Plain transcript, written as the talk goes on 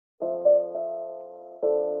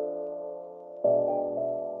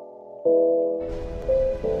So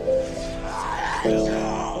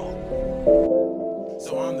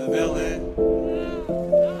I'm the villain.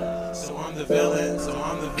 So I'm the villain. So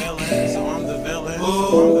I'm the villain. So I'm the villain. So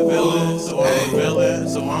I'm the villain. So I'm the villain.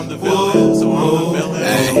 So I'm the villain. So I'm the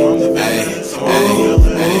villain. So I'm the villain. So I'm the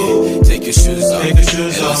villain. Take your shoes off. Take your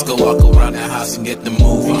shoes off. Let's go walk around the house and get the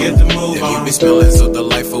move on. Get the move Then on. you be smelling so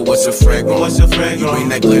delightful. What's your fragrance? What's your fragrance? You bring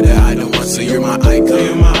that glitter I don't want, so you're my icon.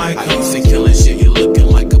 You're my icon. I used to killing shit. You looking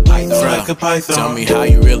like a python. Like a python. Tell me how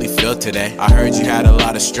you really feel today. I heard you had a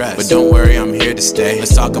lot of stress, but don't worry, I'm here to stay.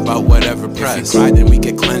 Let's talk about whatever press. If you cry, then we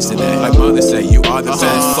get cleansed today. Like mother say, you are the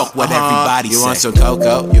best. Fuck what everybody say. You want some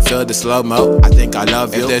cocoa? You feel the slow-mo? I think I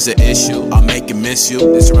love you. If there's an issue, I'll make it miss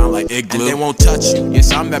you. It's around like igloo, and they won't touch you.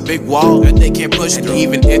 Yes, I'm that big wall that they can't push through.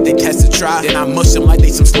 Even if they test to try, then I mush them like they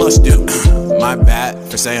some slush do. My bad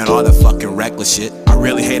for saying all the fucking reckless shit. I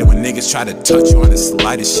really hate it when niggas try to touch you on the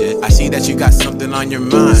slightest shit. I see that you got something on your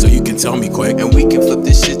mind, so you can tell me quick, and we can flip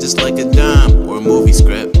this shit just like a dime or a movie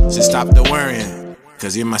script. Just stop the worrying,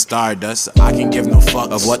 cause you're my stardust. I can give no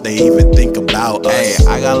fuck of what they even think about us. Hey,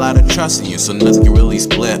 I got a lot of trust in you, so nothing can really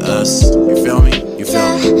split us. You feel me? You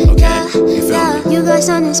feel me? Okay? You feel me? You got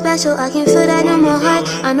something special, I can feel that in my heart.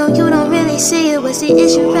 I know you don't really see it, what's the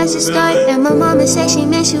issue? Press the start. And my mama say she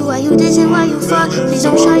miss you, why you dissing, why you fuck? Please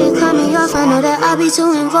don't try and cut me off, I know that I'll be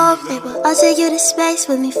too involved. Hey, but I'll take you to space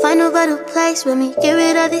with me, find a better place with me. Get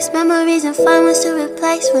rid of these memories and find ones to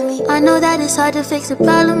replace with me. I know that it's hard to fix the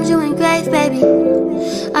problems you engrave, baby.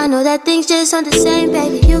 I know that things just aren't the same,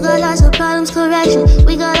 baby. You got lots of problems, correction.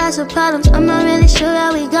 We got lots of problems, I'm not really sure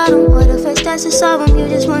how we got them. Or the first steps to solve them. You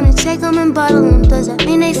just wanna take them and bottle them. Does that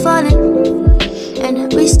mean they falling? And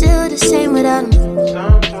that we still the same without them?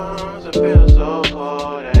 Sometimes I feel so